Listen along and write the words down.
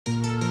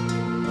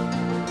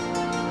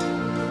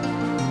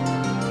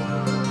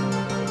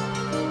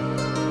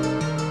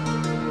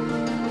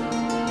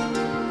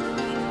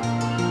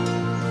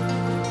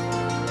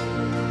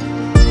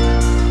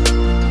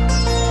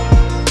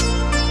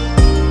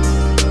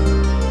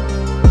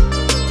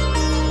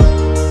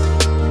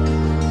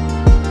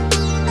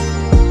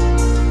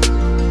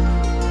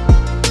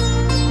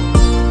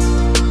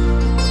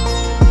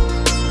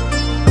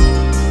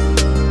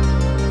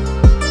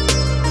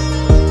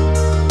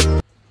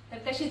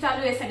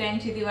चालू आहे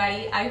सगळ्यांची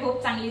दिवाळी? आय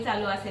होप चांगली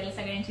चालू असेल,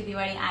 सगळ्यांची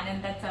दिवाळी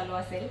आनंदात चालू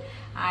असेल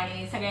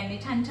आणि सगळ्यांनी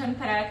छान छान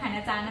फराळ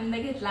खाण्याचा आनंद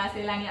घेतला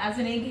असेल आणि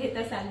अजूनही घेत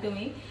असाल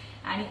तुम्ही।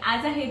 आणि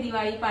आज आहे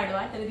दिवाळी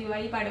पाडवा, तर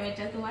दिवाळी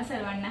पाडव्याच्या तुम्हा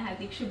सर्वांना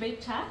हार्दिक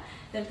शुभेच्छा।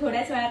 तर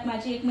थोड्याच वेळात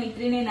माझी एक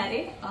मैत्रीण येणार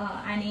आहे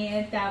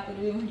आणि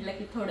त्यापूर्वी म्हटलं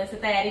की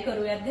थोडंसं तयारी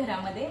करूयात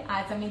घरामध्ये।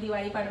 आज आम्ही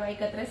दिवाळी पाडवा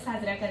एकत्र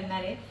साजरा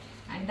करणार आहे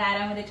आणि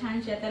दारामध्ये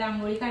छानशी आता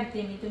रांगोळी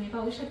काढते मी, तुम्ही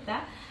पाहू शकता।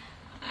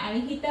 आणि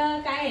इथं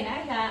काय आहे ना,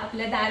 ह्या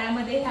आपल्या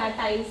दारामध्ये ह्या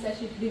टाइल्स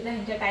अशी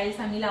डिझाईनच्या टाइल्स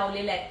आम्ही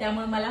लावलेल्या आहेत,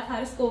 त्यामुळे मला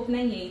फार स्कोप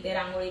नाहीये इथे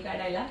रांगोळी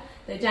काढायला।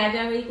 तर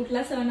ज्यावेळी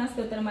कुठला सण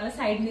असतो तर मला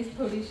साईडनीच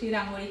थोडीशी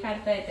रांगोळी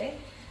काढता येते।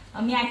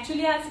 मी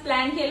ऍक्च्युली आज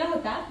प्लॅन केला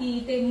होता की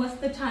इथे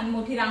मस्त छान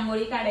मोठी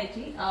रांगोळी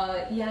काढायची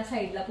या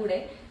साईडला पुढे,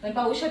 पण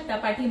पाहू शकता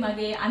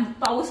पाठीमागे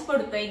पाऊस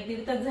पडतोय।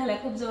 1-1.5 तास झाला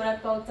खूप जोरात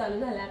पाऊस चालू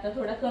झाला, आता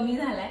थोडा कमी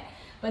झालाय।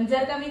 पण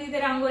जर का मी तिथे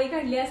रांगोळी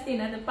काढली असती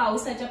ना तर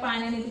पावसाच्या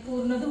पाण्याने ती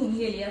पूर्ण धुवून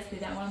गेली असती,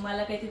 त्यामुळे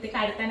मला काही तिथे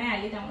काढता नाही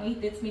आली। त्यामुळे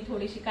इथेच मी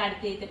थोडीशी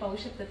काढते, इथे पाहू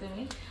शकता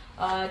तुम्ही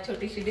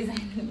छोटीशी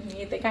डिझाईन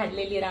मी इथे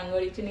काढलेली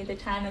रांगोळीची। इथे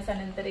छान असा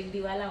नंतर एक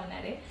दिवा लावणार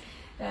आहे।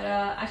 तर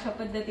अशा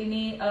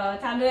पद्धतीने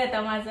चालू आहे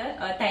आता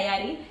माझं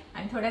तयारी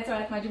आणि थोड्याच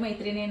वेळात माझी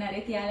मैत्रीण येणार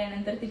आहे, ती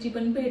आल्यानंतर तिची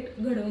पण भेट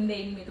घडवून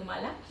देईन मी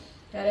तुम्हाला।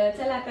 तर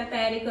चला आता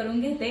तयारी करून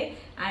घेते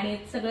आणि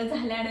सगळं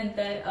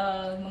झाल्यानंतर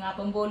मग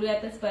आपण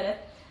बोलूयातच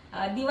परत।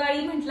 दिवाळी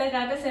म्हटलं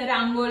का कसं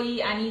रांगोळी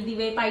आणि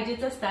दिवे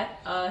पाहिजेच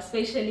असतात,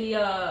 स्पेशली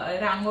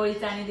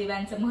रांगोळीचं आणि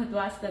दिव्यांचं महत्व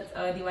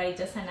असतं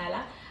दिवाळीच्या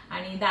सणाला।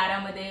 आणि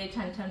दारामध्ये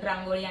छान छान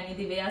रांगोळी आणि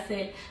दिवे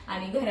असेल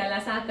आणि घराला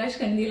असा आकाश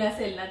कंदील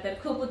असेल ना तर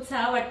खूप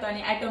उत्साह वाटतो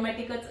आणि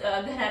ऑटोमॅटिकच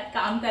घरात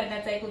काम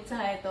करण्याचा एक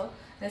उत्साह येतो।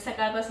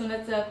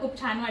 सकाळपासूनच खूप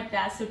छान वाटतं।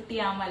 आज सुट्टी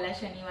आम्हाला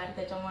शनिवार,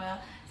 त्याच्यामुळे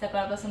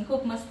सकाळपासून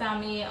खूप मस्त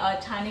आम्ही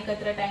छान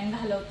एकत्र टाइम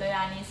घालवतोय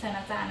आणि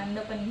सणाचा आनंद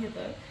पण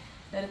घेतोय।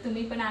 तर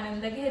तुम्ही पण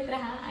आनंद घेत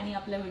राहा आणि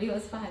आपला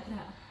व्हिडिओज पाहत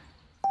राहा।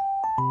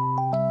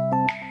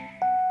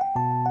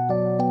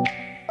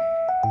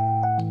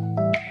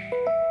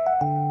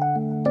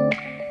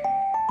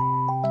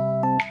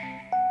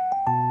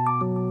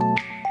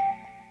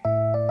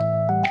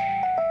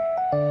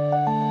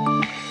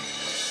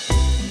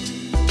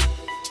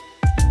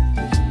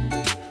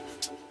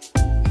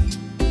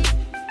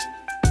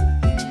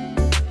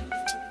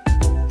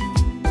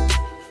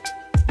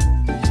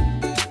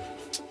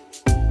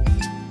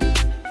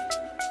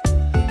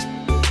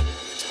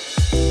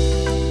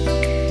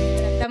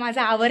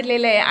 माझं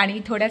आवरलेलं आहे आणि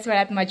थोड्याच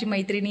वेळात माझी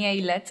मैत्रिणी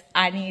येईलच।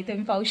 आणि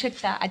तुम्ही पाहू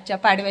शकता आजच्या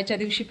पाडव्याच्या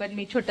दिवशी पण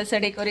मी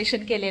छोटंसं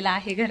डेकोरेशन केलेलं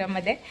आहे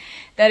घरामध्ये।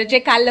 तर जे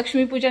काल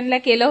लक्ष्मीपूजनला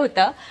केलं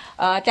होतं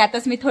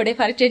त्यातच मी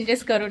थोडेफार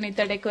चेंजेस करून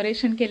इथं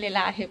डेकोरेशन केलेलं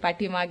आहे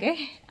पाठीमागे।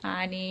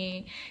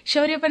 आणि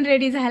शौर्य पण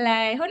रेडी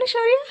झालाय, हो ना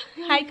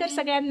शौर्य? हाय कर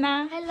सगळ्यांना।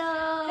 Hello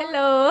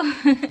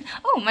hello.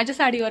 ओ माझ्या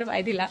साडीवर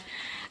पाय दिला।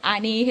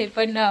 आणि हे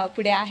पण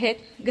पुढे आहेत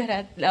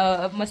घरात,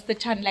 मस्त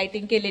छान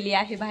लाइटिंग केलेली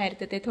आहे बाहेर,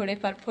 तर ते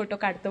थोडेफार फोटो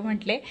काढतो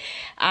म्हटले।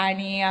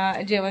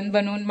 आणि जेवण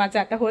बनवून माझं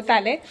आता होत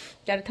आलंय।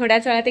 तर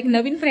थोड्याच वेळात एक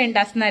नवीन फ्रेंड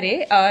असणार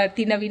आहे,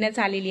 ती नवीनच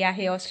आलेली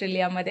आहे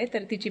ऑस्ट्रेलियामध्ये,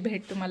 तर तिची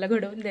भेट तुम्हाला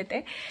घडवून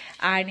देते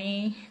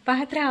आणि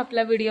पाहत राहा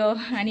आपला व्हिडिओ।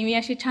 आणि मी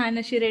अशी छान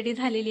अशी रेडी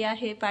झालेली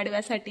आहे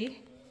पाडव्यासाठी।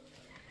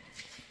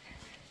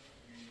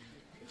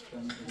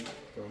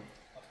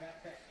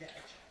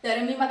 तर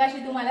मी मगाशी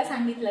तुम्हाला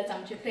सांगितलंच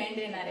आमचे फ्रेंड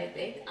येणार आहेत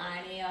एक,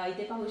 आणि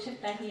इथे पाहू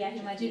शकता ही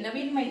आहे माझी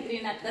नवीन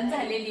मैत्रीण आत्ताच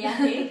झालेली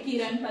आहे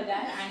किरण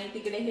पगार, आणि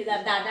तिकडे हे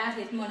दादा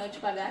आहेत मनोज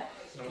पगार,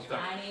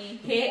 आणि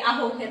हे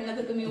आहो यांना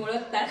तर तुम्ही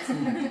ओळखताच।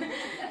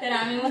 तर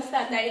आम्ही मस्त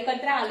आता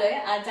एकत्र आलोय।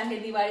 आज आहे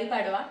दिवाळी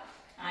पाडवा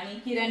आणि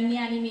किरणनी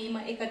आणि मी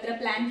एकत्र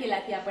प्लॅन केला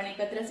की आपण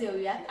एकत्रच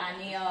येऊयात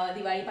आणि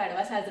दिवाळी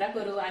पाडवा साजरा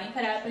करू आणि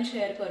फराळ पण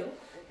शेअर करू।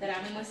 तर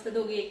आम्ही मस्त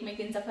दोघी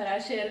एकमेकींचा फराळ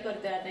शेअर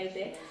करतोय आता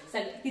इथे।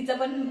 तिचं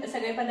पण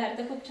सगळे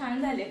पदार्थ खूप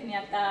छान झालेत। मी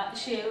आता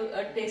शेव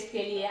टेस्ट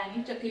केली आहे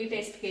आणि चकली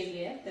टेस्ट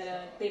केली आहे, तर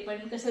ते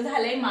पण कसं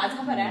झालंय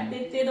माझा फराळ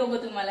ते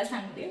दोघं तुम्हाला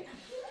सांगतील।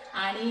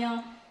 आणि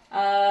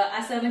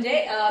असं म्हणजे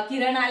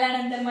किरण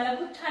आल्यानंतर मला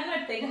खूप छान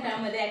वाटतंय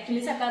घरामध्ये।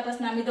 ऍक्च्युली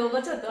सकाळपासून आम्ही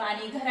दोघंच होतो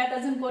आणि घरात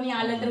अजून कोणी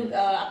आलं तर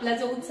आपला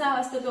जो उत्साह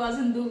असतो तो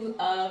अजून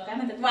काय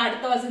म्हणतात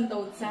वाढतो अजून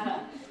तो उत्साह।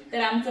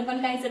 तर आमचं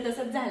पण काहीच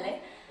तसंच झालंय।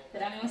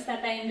 तर आम्ही मस्त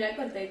आता एन्जॉय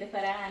करतोय ते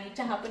फराळ आणि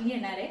चहा पण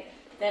घेणार आहे।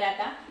 तर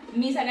आता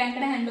मी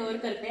सगळ्यांकडे हँड ओव्हर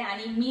करते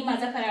आणि मी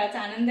माझा फराळाचा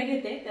आनंद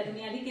घेते। तर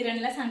मी आधी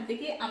किरणला सांगते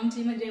की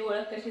आमची म्हणजे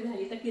ओळख कशी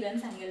झाली, तर किरण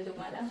सांगेल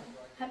तुम्हाला।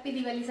 हॅपी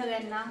दिवाळी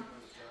सगळ्यांना।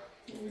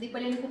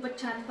 दीपालीने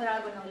खूपच छान फराळ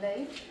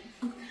बनवलंय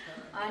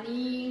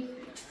आणि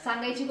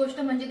सांगायची गोष्ट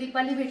म्हणजे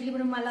दीपाली भेटली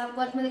म्हणून मला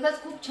पर्समध्ये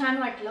खरंच खूप छान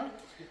वाटलं।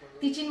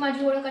 तिची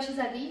माझी ओळख अशी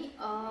झाली,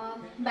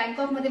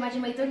 बँकॉकमध्ये माझी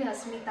मैत्रीण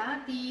अस्मिता,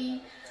 ती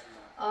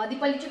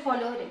दीपालीची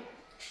फॉलोअर आहे।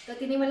 तर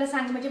तिने मला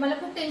म्हणजे मला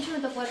खूप टेन्शन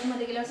होतं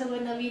पर्समध्ये गेल्यावर,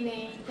 सगळं नवीन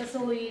आहे कसं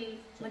होईल,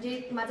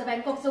 म्हणजे माझा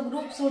बँकॉकचा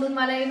ग्रुप सोडून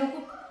मला येणं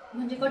खूप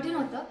म्हणजे कठीण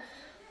होतं।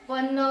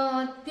 पण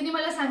तिने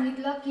मला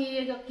सांगितलं की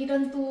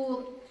किरण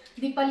तू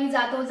दीपाली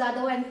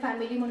जाधव अँड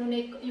फॅमिली म्हणून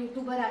एक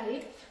यूट्यूबर आहे,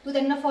 तू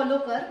त्यांना फॉलो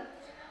कर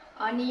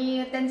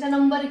आणि त्यांचा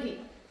नंबर घे।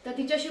 तर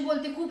तिच्याशी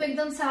बोलते, खूप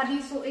एकदम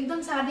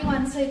साधी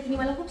माणसं आहेत। तिने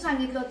मला खूप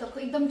सांगितलं होतं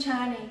एकदम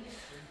छान आहे,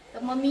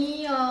 तर मग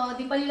मी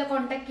दीपालीला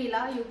कॉन्टॅक्ट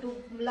केला,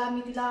 युट्यूबला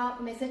मी तिला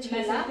मेसेज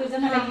केला.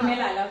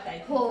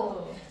 हो,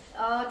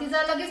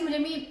 तिचा लगेच म्हणजे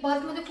मी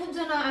पर्समध्ये खूप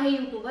जण आहे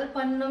युट्यूबर,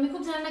 पण मी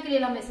खूप जणांना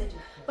केलेला मेसेज,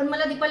 पण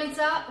मला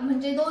दीपालीचा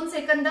म्हणजे 2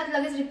 सेकंदात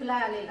लगेच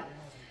रिप्लाय आलेला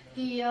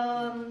की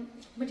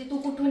म्हणजे तू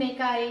कुठून आहे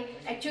काय.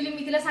 ऍक्च्युली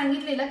मी तिला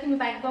सांगितलेलं की मी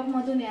बँकॉक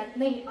मधून नाही,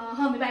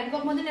 मी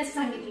बँकॉक मधून असं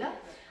सांगितलं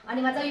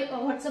आणि माझा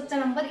व्हॉट्सअपचा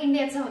नंबर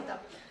इंडियाचा होता.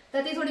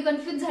 तर ती थोडी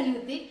कन्फ्युज झाली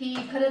होती की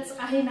खरंच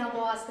आहे ना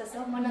बॉस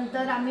तसं. मग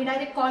नंतर आम्ही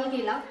डायरेक्ट कॉल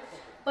केला,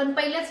 पण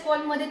पहिल्याच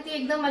कॉलमध्ये ती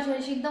एकदम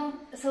माझ्याशी एकदम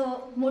असं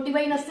मोठी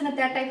बाई नसते ना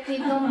त्या टाईप ती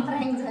एकदम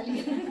फ्रँक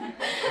झाली.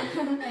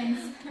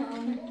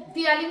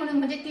 ती आली म्हणून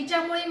म्हणजे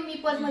तिच्यामुळे मी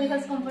पर्समध्ये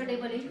खरंच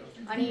कम्फर्टेबल आहे.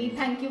 आणि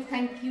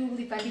थँक्यू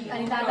दीपाली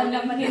आणि दादांना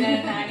पण.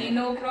 आणि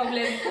नो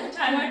प्रॉब्लेम, खूप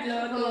छान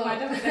वाटलं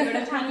माझ्याकडे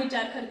छान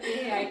विचार करते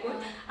हे ऐकून.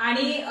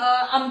 आणि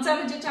आमचा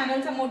म्हणजे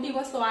चॅनलचा मोटिव्ह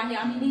असतो आहे,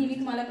 आम्ही नेहमी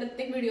तुम्हाला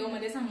प्रत्येक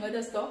व्हिडिओमध्ये सांगत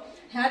असतो,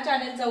 ह्या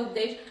चॅनलचा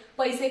उद्देश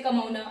पैसे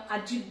कमवणं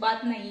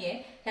अजिबात नाहीये.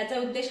 ह्याचा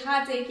उद्देश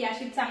हाच आहे की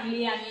अशी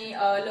चांगली आणि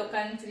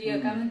लोकांची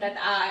काय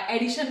म्हणतात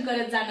ऍडिशन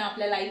करत जाणं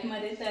आपल्या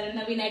लाईफमध्ये. तर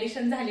नवीन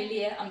ऍडिशन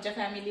झालेली आहे आमच्या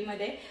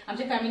फॅमिलीमध्ये,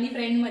 आमच्या फॅमिली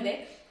फ्रेंडमध्ये.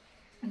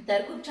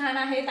 तर खूप छान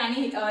आहेत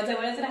आणि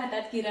जवळच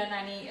राहतात किरण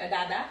आणि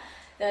दादा.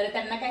 तर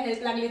त्यांना काय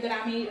हेल्प लागली तर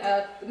आम्ही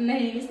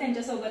नेहमीच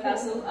त्यांच्यासोबत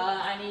असू.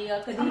 आणि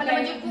कधी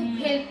म्हणजे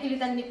खूप हेल्प केली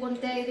त्यांनी,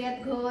 कोणत्या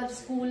एरियात घर,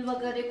 स्कूल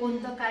वगैरे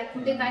कोणतं काय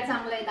कुठे काय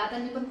चांगलं आहे.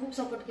 दादांनी पण खूप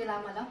सपोर्ट केला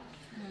आम्हाला.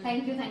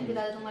 थँक्यू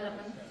दादा तुम्हाला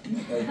पण.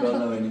 काही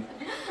प्रॉब्लेम नाही.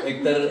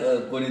 एकतर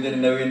कोणीतरी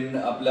नवीन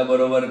आपल्या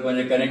बरोबर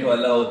म्हणजे कनेक्ट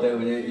व्हायला होतंय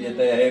म्हणजे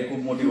येतं, हे खूप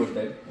मोठी गोष्ट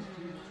आहे.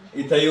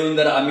 इथं येऊन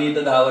जर आम्ही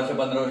इथं 10 वर्ष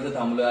 15 वर्ष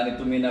थांबलोय आणि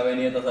तुम्ही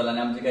नव्याने येत असाल आणि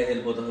आमची काही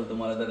हेल्प होत असेल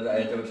तुम्हाला, तर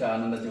याच्यापेक्षा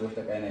आनंदाची गोष्ट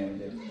काय नाही.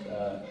 म्हणजे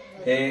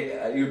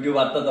हे युट्यूब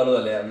आता चालू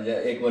झालंय, म्हणजे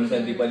 1 वर्ष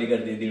दीपाली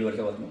करते, 1.5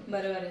 वर्षापासून.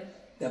 बरोबर.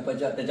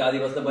 त्याच्या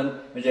आधीपासून पण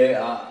म्हणजे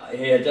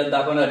हे ह्याच्यात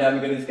दाखवण्यासाठी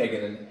आम्ही कधीच काय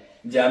केलं नाही.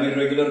 जे आम्ही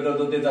रेग्युलर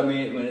करतो तेच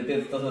आम्ही म्हणजे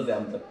तेच तसंच आहे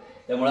आमचं.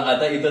 त्यामुळे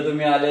आता इथं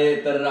तुम्ही आले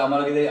तर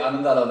आम्हाला किती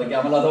आनंद आला होता की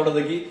आम्हाला असं वाटत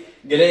होतं की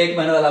गेल्या 1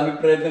 महिना झाला आम्ही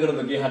प्रयत्न करत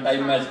होतो की हा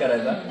टाइम मॅच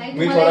करायचा.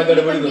 मी थोडा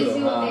गडबडीत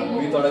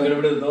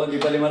होतो.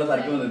 दीपाली मला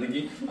सारखी म्हणत होती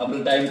की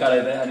आपलं टाइम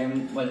काढायचा आहे आणि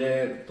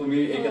म्हणजे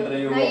तुम्ही एकत्र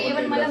येऊ.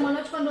 मला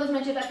मनोज पण रोज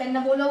म्हणजे त्यांना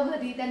बोलव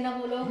घरी.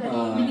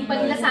 मी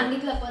दीपालीला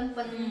सांगितलं पण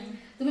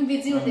तुम्ही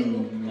बिझी होते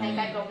खूप. नाही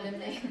काय प्रॉब्लेम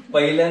नाही.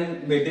 पहिल्या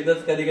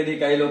भेटीतच कधी कधी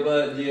काही लोक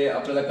जे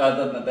आपल्याला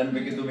कळतात ना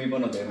त्यांपैकी तुम्ही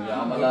पण होते. म्हणजे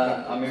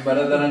आम्ही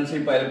बऱ्याच जणांशी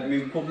मी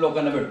खूप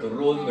लोकांना भेटतो,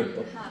 रोज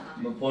भेटतो,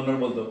 फोनवर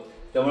बोलतो.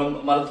 त्यामुळे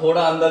मला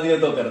थोडा अंदाज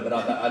येतो खरं तर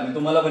आता. आणि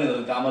तुम्हाला पण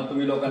येतो कामात,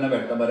 तुम्ही लोकांना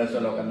भेटता, बऱ्याचशा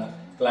लोकांना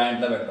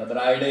क्लायंटला भेटता, तर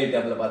आयडिया येते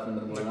आपल्या 5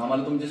 मिनिटात बोलून.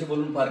 आम्हाला तुमच्याशी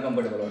बोलून फार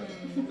कम्फर्टेबल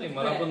वाटतं. नाही,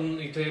 मला पण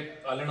इथे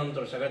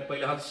आल्यानंतर सगळ्यात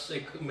पहिले हाच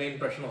एक मेन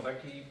प्रश्न होता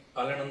की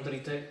आल्यानंतर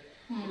इथे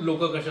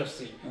लोक कसे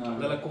असतील,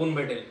 आपल्याला कोण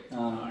भेटेल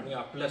आणि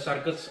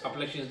आपल्यासारखंच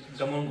आपल्याशी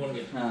जमवून कोण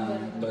घेईल.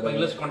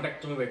 पहिलंच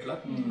कॉन्टॅक्ट तुम्ही भेटला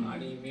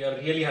आणि वी आर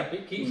रिअली हॅपी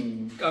की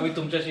आम्ही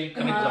तुमच्याशी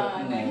कनेक्ट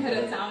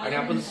झालो. आणि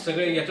आपण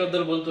सगळे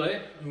याच्याबद्दल बोलतोय,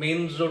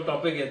 मेन जो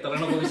टॉपिक आहे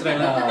त्याला नको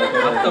विसरायला.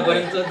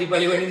 आतापर्यंत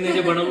दीपाली वहिनीने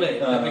जे बनवलंय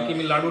त्यापैकी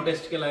मी लाडू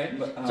टेस्ट केलाय,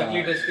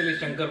 चकली टेस्ट केली,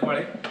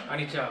 शंकरपाळे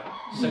आणि चहा,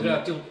 सगळे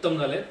अति उत्तम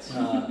झालेत.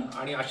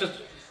 आणि अशाच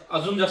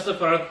अजून जास्त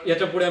फराळ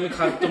याच्या पुढे आम्ही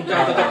तुमच्या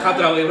हाताचा खात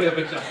राहावं एवढी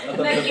अपेक्षा.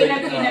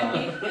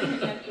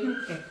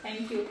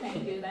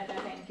 थँक्यू दादा,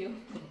 थँक्यू.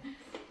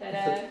 तर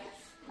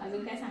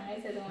अजून काय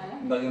सांगायचं तुम्हाला?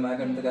 बाकी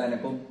माझ्याकडे काय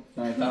नाही, खूप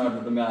छान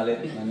वाटलं तुम्ही आले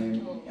आणि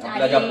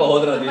आपल्या गप्पा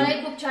होत राहतील.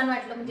 मलाही खूप छान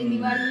वाटलं. म्हणजे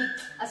दिवाळी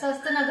असं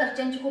असतं ना,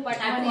 घरच्यांची खूप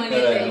आठवण येते.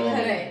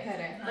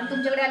 खरंय. पण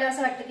तुमच्याकडे आलं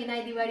असं वाटतं की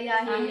नाही दिवाळी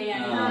आहे,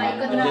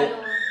 एकत्र आलो.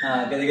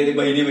 कधी कधी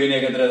बहिणी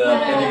एकत्र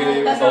येतात, कधी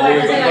कधी भाऊ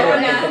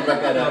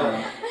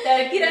एकत्र.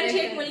 तर किरणची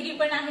एक मुलगी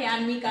पण आहे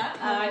अन्विका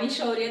आणि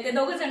शौर्य, ते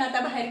 2 जण आता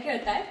बाहेर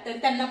खेळतात. तर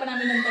त्यांना पण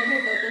आम्ही नंतर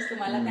भेटवतोच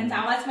तुम्हाला. त्यांचा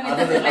आवाज पण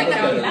येतो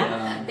बॅकग्राऊंडला.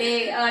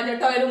 ते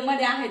टॉय रूम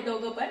मध्ये आहेत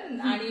दोघं पण.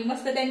 आणि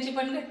मस्त त्यांची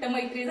पण घट्ट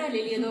मैत्री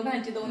झालेली आहे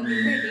दोघांची 2-3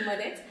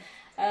 भेटीमध्येच.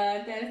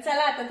 तर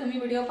चला आता तुम्ही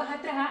व्हिडिओ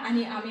पाहत राहा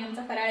आणि आम्ही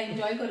आमचा फराळ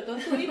एन्जॉय करतो.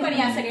 तुम्ही पण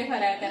या सगळे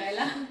फराळ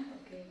करायला.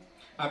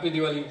 Happy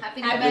Diwali.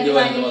 Happy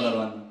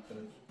Diwali.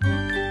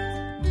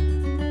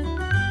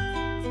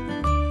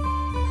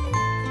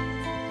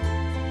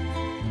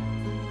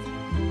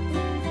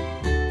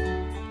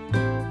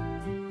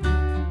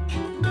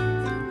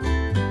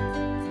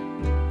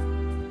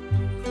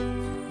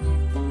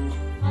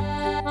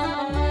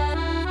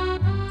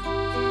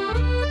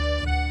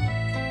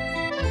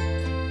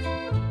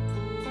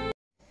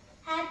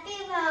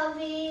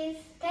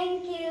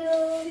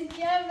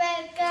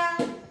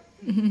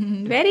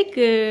 Very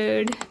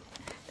good.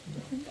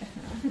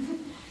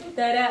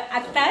 तर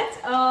आत्ताच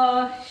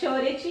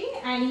शौर्याची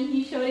आणि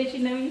ही शौर्याची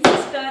नवीन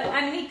सिस्टर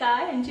अन्विका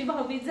यांची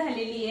भाऊबीज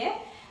झालेली आहे.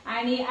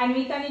 आणि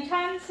अन्विकाने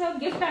छानसं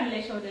गिफ्ट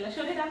आणलंय शौर्याला.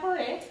 शौर्य दाखव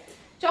रे,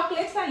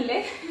 चॉकलेट्स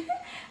आणले.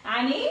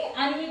 आणि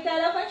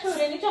अन्विकाला पण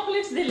शौर्याने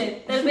चॉकलेट्स दिलेत.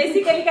 तर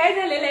बेसिकली काय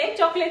झालेलं आहे,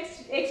 चॉकलेट्स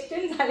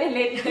एक्सचेंज झालेले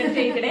आहेत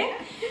इकडच्या इकडे.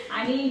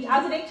 आणि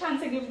अजून एक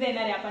छानसं गिफ्ट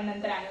देणार आहे आपण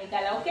नंतर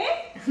अन्विकाला. Okay,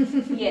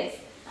 yes.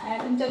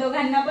 तुमच्या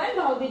दोघांना पण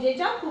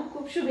भाऊबीजेच्या खूप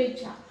खूप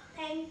शुभेच्छा.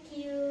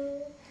 थँक्यू.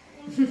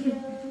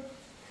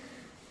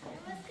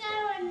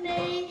 नमस्कार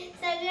मंडळी,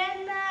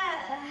 सगळ्यांना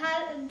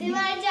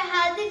दिवाळीच्या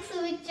हार्दिक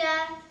शुभेच्छा.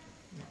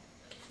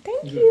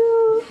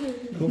 थँक्यू.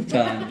 खूप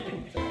छान.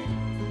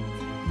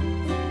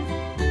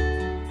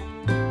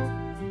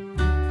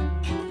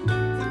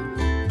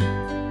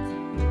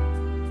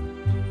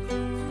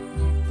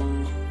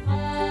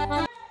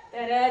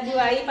 तर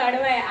दिवाळी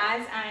पाडवा आहे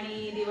आज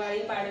आणि दिवाळी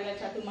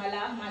पाडव्याच्या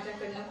तुम्हाला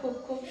माझ्याकडनं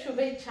खूप खूप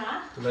शुभेच्छा.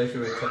 तुला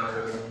शुभेच्छा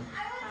माझ्याकडून.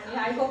 आणि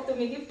आय होप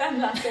तुम्ही गिफ्ट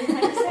आणलं असेल.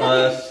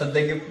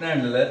 सध्या गिफ्ट नाही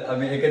आणलं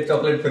आम्ही. एकच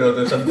चॉकलेट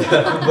फिरवतो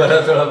सध्या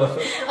बऱ्याच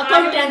वेळापासून.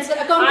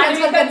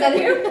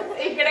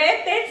 इकडे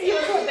तेच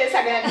यूज होते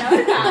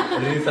सगळ्यांना.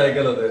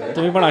 रिसायकल होते.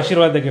 तुम्ही पण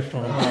आशीर्वाद द्या गिफ्ट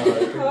म्हणून.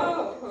 हो.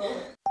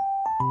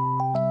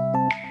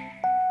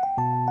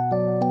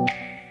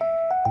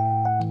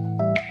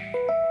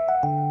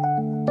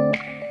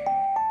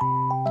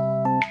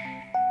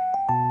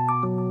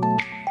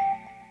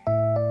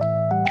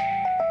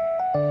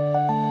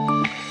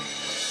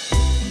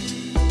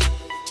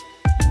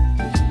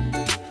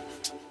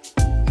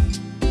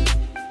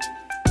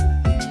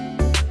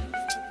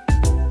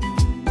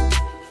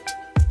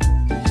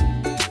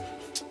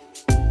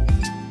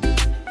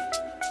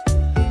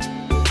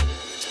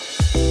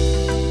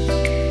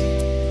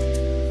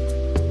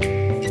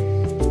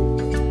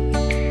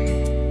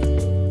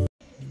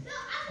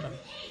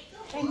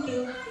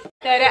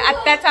 तर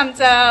आत्ताच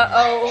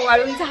आमचं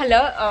वाळून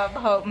झालं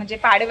म्हणजे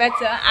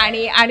पाडव्याचं.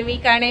 आणि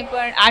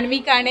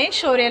अन्विकाने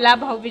शौर्याला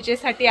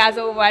भाऊबीजेसाठी आज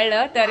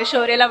ओवाळलं. तर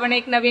शौर्याला पण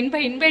एक नवीन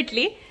बहीण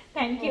भेटली.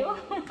 थँक्यू.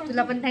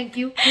 तुला पण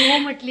थँक्यू हो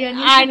म्हटली.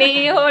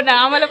 आणि हो ना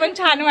आम्हाला पण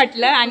छान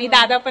वाटलं. आणि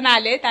दादा पण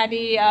आलेत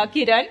आणि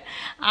किरण.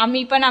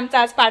 आम्ही पण आमचा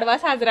आज पाडवा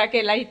साजरा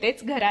केला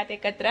इथेच घरात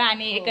एकत्र.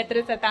 आणि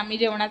एकत्रच आता आम्ही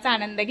जेवणाचा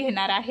आनंद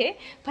घेणार आहे.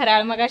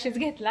 फराळ मगाशीच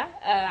घेतला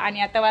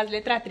आणि आता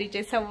वाजलेत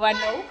रात्रीचे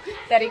 9:15.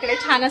 तर इकडे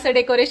छान असं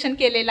डेकोरेशन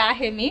केलेलं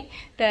आहे मी.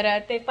 तर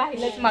ते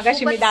पाहिलंच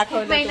मगाशी मी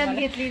दाखवलं. मेहनत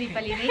घेतली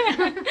दीपालीने.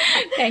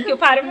 थँक्यू.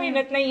 फार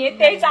मेहनत नाहीये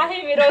तेच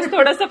आहे. मी रोज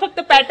थोडंसं फक्त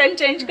पॅटर्न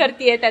चेंज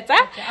करतेय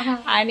त्याचा.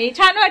 आणि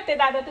छान वाटते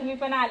दादा तुम्ही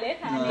पण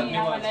आलेत आणि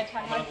आम्हाला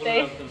छान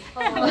वाटतंय.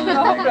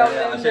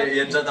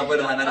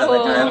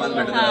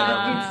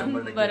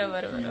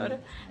 बरोबर.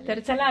 तर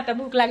चला आता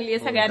भूक लागली आहे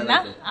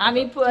सगळ्यांना.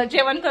 आम्ही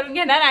जेवण करून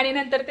घेणार आणि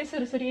नंतर ते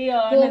सुरसुरी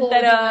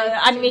नंतर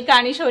अन्विका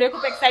आणि शौर्य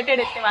खूप एक्सायटेड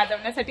आहेत ते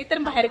वाजवण्यासाठी. तर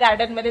बाहेर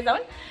गार्डन मध्ये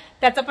जाऊन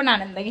त्याचा पण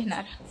आनंद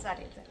घेणार.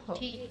 चालेल.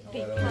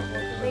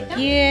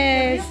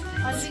 येस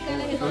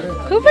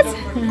खूपच.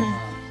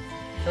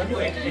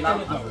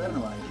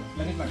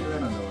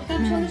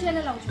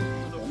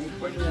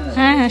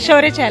 हा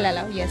शौर्याच्या याला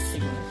लाव. येस.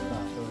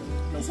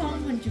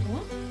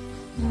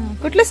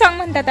 कुठलं सॉंग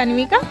म्हणतात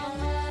अन्विका?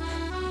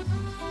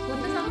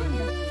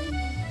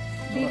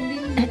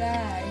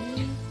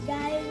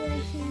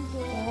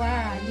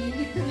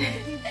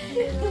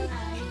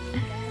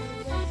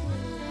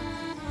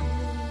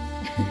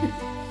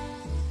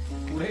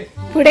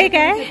 पुढे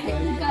काय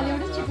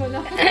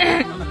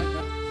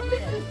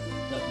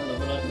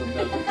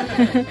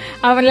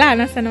आपण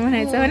लहान असताना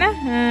म्हणायचं हो ना.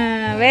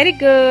 Very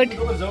good.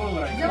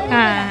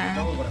 हा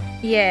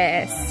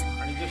येस.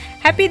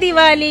 हॅपी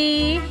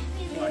दिवाळी.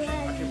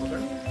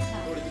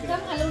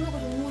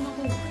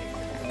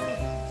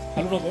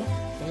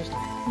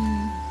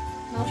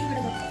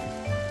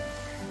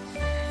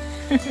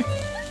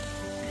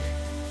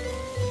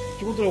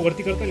 तुला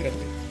वरती करता येईल का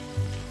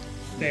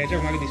ते याच्या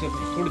मागे दिसत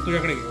नाही. थोडी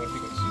तुझ्याकडे घे वरती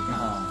कर.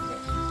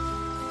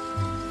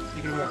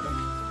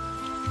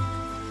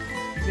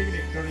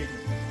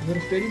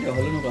 इकडे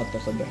हलू नको आता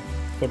सध्या.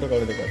 फोटो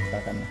काढू दे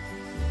काकांना.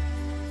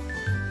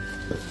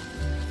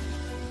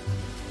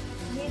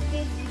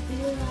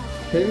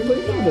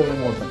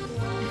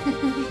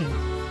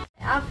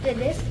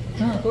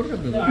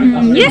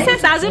 येस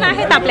येस अजून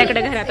आहेत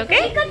आपल्याकडे घरात. ओके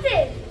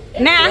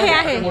नाही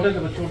आहे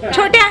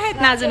छोटे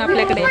आहेत ना अजून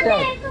आपल्याकडे.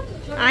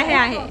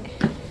 आहे.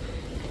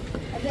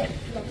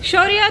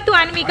 शौर्य तू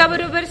अन्विका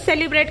बरोबर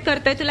सेलिब्रेट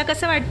करतोय. तुला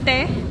कसं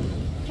वाटतंय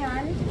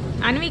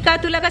अन्विका?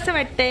 तुला कसं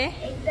वाटतंय?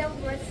 एकदम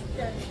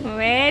मस्त.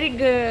 Very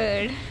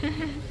good.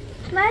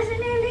 माझं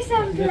नेहमी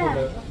संपला.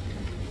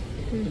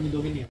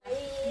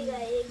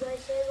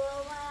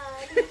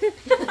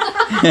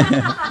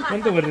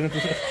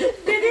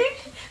 दीदी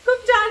खूप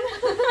छान.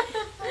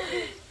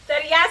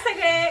 तर या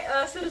सगळे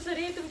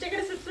सुरसुरी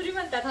तुमच्याकडे सुरसुरी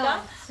म्हणतात का?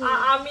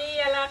 आम्ही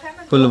याला काय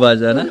म्हणतो?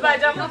 फुलभाज्या ना.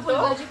 फुलभाज्या म्हणतो.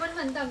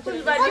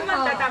 फुलभाजी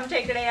म्हणतात आमच्या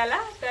इकडे याला.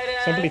 तर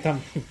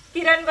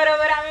किरण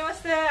बरोबर आम्ही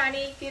मस्त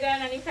आणि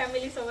किरण आणि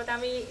फॅमिली सोबत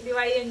आम्ही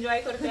दिवाळी एन्जॉय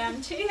करतोय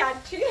आमची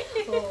आजची.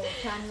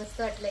 छान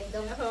मस्त वाटलं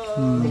एकदम. हो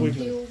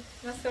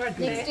मस्त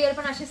वाटलं. नेक्स्ट इयर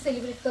पण अशीच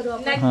सेलिब्रेट करू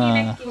आपण.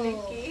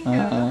 नक्की.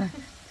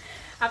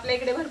 आपल्या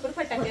इकडे भरपूर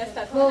फटाके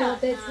असतात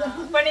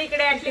पण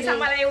इकडे ऍटलीस्ट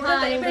आम्हाला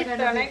एवढं तरी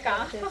भेटतं नाही का.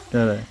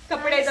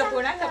 कपडे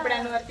जपून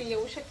कपड्यांवरती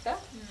येऊ शकतं.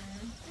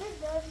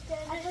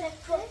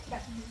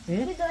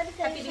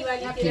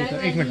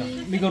 एक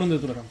मिनिट मी करून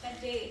देतो तुला.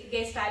 जे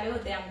गेस्ट आले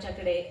होते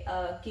आमच्याकडे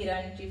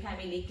किरणची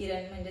फॅमिली.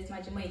 किरण म्हणजेच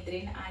माझी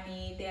मैत्रीण.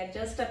 आणि ते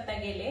जस्ट आता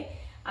गेले.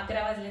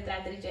 11 वाजलेत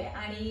रात्रीचे.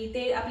 आणि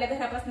ते आपल्या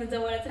घरापासून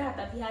जवळच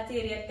राहतात. ह्याच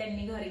एरियात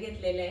त्यांनी घर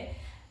घेतलेलं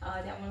आहे.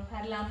 त्यामुळे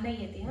फार लांब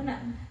नाही येते हो ना.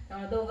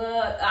 त्यामुळे दोघं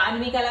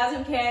अन्विकाला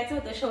अजून खेळायचं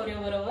होतं शौर्य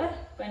बरोबर,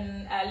 पण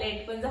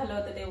लेट पण झालं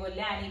होतं ते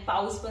बोलले, आणि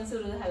पाऊस पण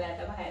सुरू झाला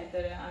आता बाहेर,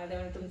 तर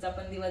त्यामुळे तुमचा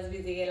पण दिवस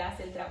बिझी गेला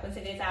असेल तर आपण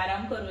सगळेच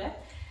आराम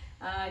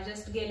करूयात.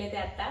 जस्ट गेले ते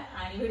आता,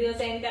 आणि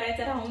व्हिडिओचा एंड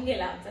करायचा राहून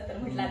गेला आमचा, तर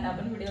म्हटलं आता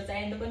आपण व्हिडिओचा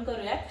एंड पण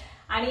करूयात.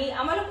 आणि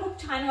आम्हाला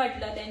खूप छान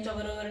वाटलं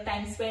त्यांच्याबरोबर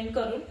टाइम स्पेंड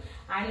करून.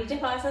 आणि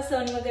जेव्हा असा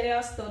सण वगैरे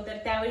असतो तर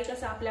त्यावेळी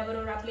कसं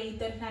आपल्याबरोबर आपले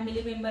इतर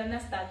फॅमिली मेंबर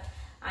नसतात,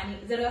 आणि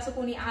जर असं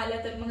कोणी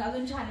आलं तर मग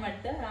अजून छान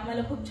वाटतं.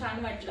 आम्हाला खूप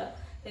छान वाटलं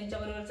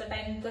त्यांच्याबरोबरचा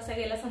टाइम कसा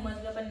गेला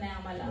समजलं पण नाही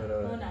आम्हाला.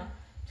 हो ना,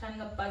 छान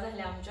गप्पा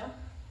झाल्या आमच्या.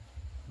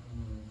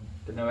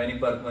 नव्याने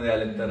पार्क मध्ये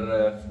आले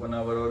तर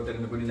कोणाबरोबर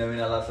तरी कोणी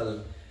नवीन आला असेल,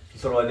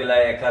 सुरुवातीला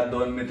एखाद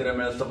 2 मित्र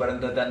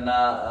मिळतोपर्यंत त्यांना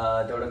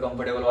तेवढं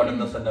कम्फर्टेबल वाटत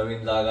नसतं,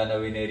 नवीन जागा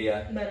नवीन एरिया.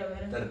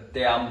 तर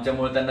ते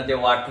आमच्यामुळे त्यांना ते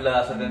वाटलं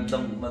असं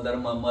त्यांचं जर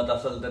मत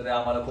असेल तर ते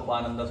आम्हाला खूप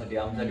आनंदासाठी,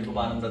 आमच्यासाठी खूप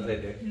आनंदाचं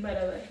येते.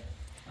 बरोबर.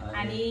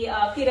 आणि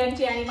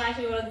किरणची आणि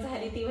माझी ओळख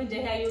झाली ती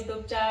म्हणजे ह्या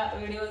युट्यूबच्या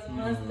व्हिडिओज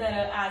मुळेच, तर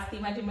आज ती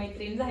माझी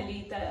मैत्रीण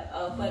झाली तर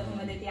पर्थ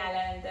मध्ये ती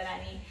आल्यानंतर.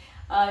 आणि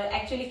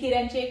ऍक्च्युली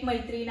किरणची एक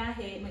मैत्रीण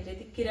आहे, म्हणजे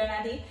ती किरण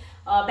आधी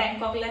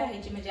बँकॉकला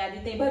राहायची, म्हणजे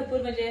आधी ते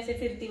भरपूर म्हणजे असे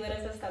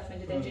फिरतीवरच असतात,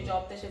 म्हणजे त्यांचे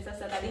जॉब तसेच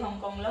असतात. आधी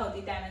हाँगकाँगला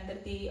होती, त्यानंतर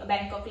ती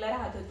बँकॉकला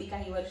राहत होती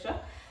काही वर्ष.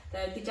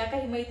 तर तिच्या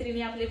काही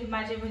मैत्रिणी आपले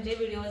माझे म्हणजे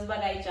व्हिडिओज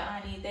बघायच्या,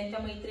 आणि त्यांच्या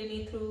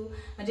मैत्रिणी थ्रू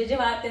म्हणजे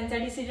जेव्हा त्यांचा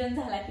डिसिजन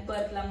झाला की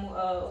पर्थला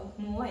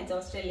मूव्ह व्हायचं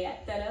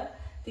ऑस्ट्रेलियात, तर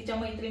तिच्या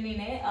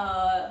मैत्रिणीने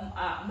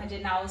म्हणजे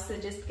नाव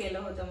सजेस्ट केलं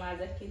होतं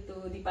माझं की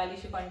तू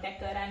दीपालीशी कॉन्टॅक्ट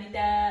कर, आणि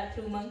त्या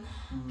थ्रू मग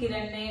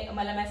किरणने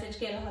मला मेसेज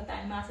केला होता,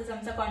 आणि मग असंच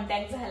आमचा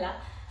कॉन्टॅक्ट झाला.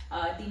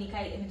 तिने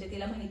काही म्हणजे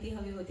तिला माहिती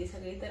हवी होती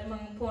सगळी, तर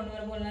मग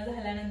फोनवर बोलणं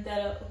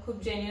झाल्यानंतर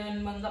खूप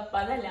जेन्युइन मग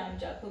गप्पा झाल्या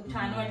आमच्या. खूप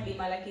छान वाटली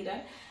मला किरण,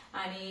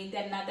 आणि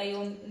त्यांना आता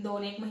येऊन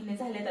 2-1 महिने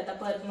झालेत आता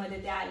पर्थ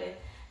मध्ये ते आलेत.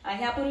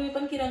 ह्यापूर्वी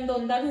पण किरण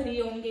 2दा घरी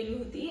येऊन गेली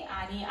होती,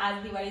 आणि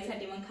आज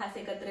दिवाळीसाठी मग खास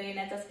एकत्र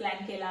येण्याचाच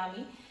प्लॅन केला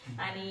आम्ही.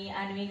 आणि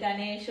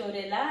अन्विकाने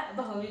शौर्यला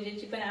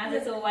भाऊबीजेची पण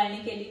आजच ओवाळणी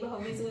केली.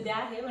 भाऊबीज उद्या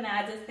आहे पण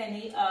आजच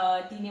त्यांनी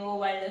तिने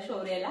ओवाळलं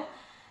शौर्यला.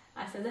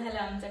 असं झालं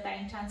आमचा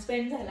टाइम छान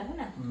स्पेंड झाला हो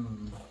ना.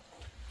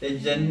 ते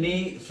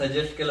ज्यांनी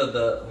सजेस्ट केलं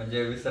होतं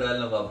म्हणजे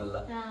विसरायला नको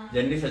आपल्याला,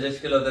 ज्यांनी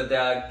सजेस्ट केलं होतं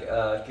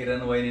त्या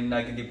किरण वहिनींना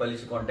की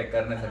दीपालीशी कॉन्टॅक्ट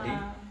करण्यासाठी,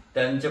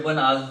 त्यांचे पण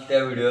आज त्या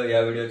या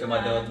व्हिडिओच्या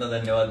माध्यमातून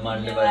धन्यवाद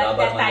मानले पाहिजे,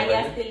 आभार मानले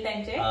असतील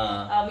त्यांचे.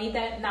 मी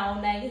तर नाव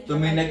नाही घेतलं.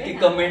 तुम्ही नक्की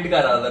कमेंट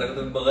करा, जर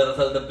तुम्ही बघत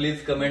असाल तर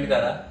प्लीज कमेंट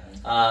करा,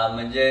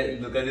 म्हणजे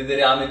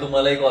कधीतरी आम्ही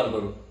तुम्हालाही कॉल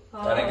करू,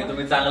 कारण की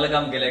तुम्ही चांगलं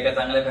काम केलंय का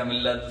चांगल्या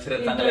फॅमिलीला दुसऱ्या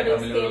चांगल्या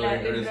फॅमिलीला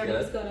इंट्रोड्यूस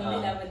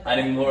केलं.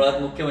 आणि मुळात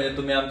मुख्य म्हणजे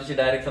तुम्ही आमच्याशी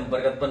डायरेक्ट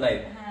संपर्कात पण नाहीत,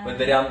 पण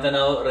तरी आमचं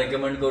नाव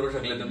रेकमेंड करू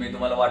शकले तुम्ही,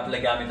 तुम्हाला वाटलं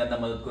की आम्ही त्यांना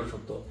मदत करू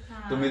शकतो.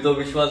 तुम्ही जो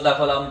विश्वास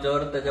दाखवला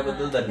आमच्यावर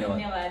त्याच्याबद्दल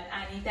धन्यवाद.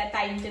 आणि त्या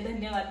ताईंचे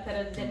धन्यवाद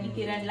खरंच, ज्यांनी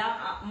किरणला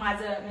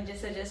माझं म्हणजे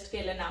सजेस्ट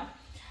केलं नाव.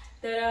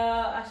 तर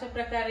अशा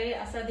प्रकारे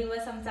असा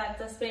दिवस आमचा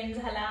आजचा स्पेंड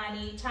झाला,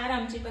 आणि छान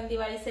आमची पण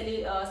दिवाळी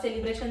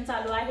सेलिब्रेशन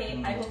चालू आहे.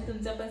 आय होप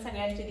तुमचं पण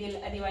सगळ्यांची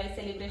दिवाळी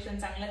सेलिब्रेशन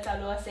चांगलं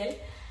चालू असेल.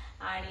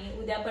 आणि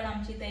उद्या पण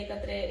आमची इथे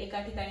एकत्र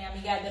एका ठिकाणी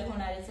आम्ही गॅदर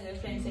होणार आहे, सगळे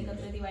फ्रेंड्स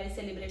एकत्र दिवाळी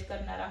सेलिब्रेट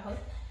करणार आहोत.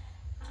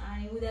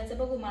 आणि उद्याचं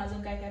बघू मग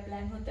अजून काय काय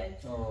प्लॅन होत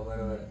आहेत.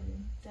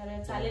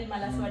 तर चालेल,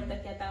 मला असं वाटतं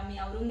की आता आम्ही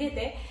आवरून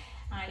घेते,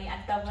 आणि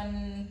आता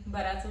पण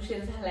बराच उशीर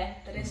झालाय,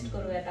 तर रेस्ट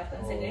करूयात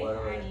आपण सगळे,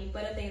 आणि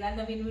परत एकदा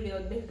नवीन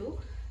व्हिडिओत भेटू.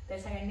 तर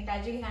सगळ्यांनी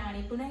काळजी घ्या,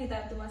 आणि पुन्हा एकदा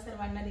तुम्हाला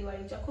सर्वांना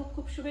दिवाळीच्या खूप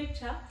खूप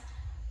शुभेच्छा.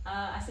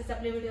 असेच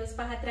आपले व्हिडिओज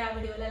पाहत राहा,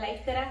 व्हिडिओला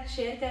लाईक करा,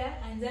 शेअर करा,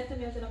 आणि जर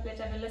तुम्ही अजून आपल्या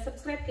चॅनलला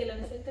सबस्क्राईब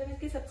केलं नसेल तर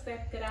नक्की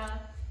सबस्क्राईब करा.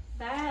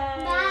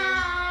 बाय.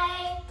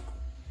 Bye.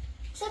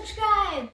 Subscribe.